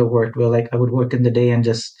 so it kind of worked well. Like I would work in the day and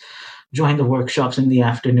just join the workshops in the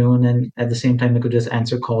afternoon, and at the same time, I could just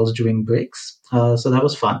answer calls during breaks. So that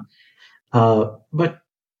was fun. But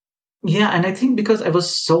yeah, and I think because I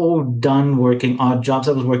was so done working odd jobs,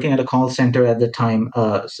 I was working at a call center at the time,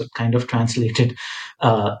 so it kind of translated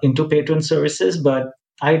into patron services. But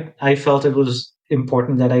I felt it was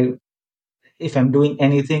important that if I'm doing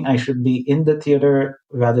anything, I should be in the theater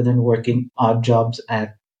rather than working odd jobs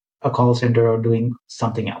at a call center or doing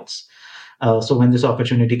something else. So when this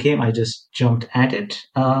opportunity came, I just jumped at it,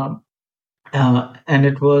 and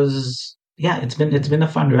it was it's been a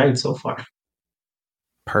fun ride so far.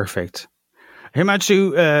 Perfect.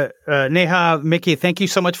 Himanshu, Neha, Mickey, thank you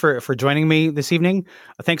so much for joining me this evening.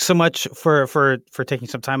 Thanks so much for taking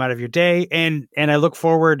some time out of your day, and I look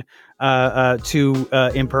forward to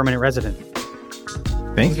Impermanent Resident.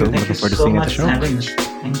 Thank you. Looking forward to seeing you at the show.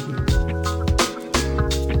 Thank you.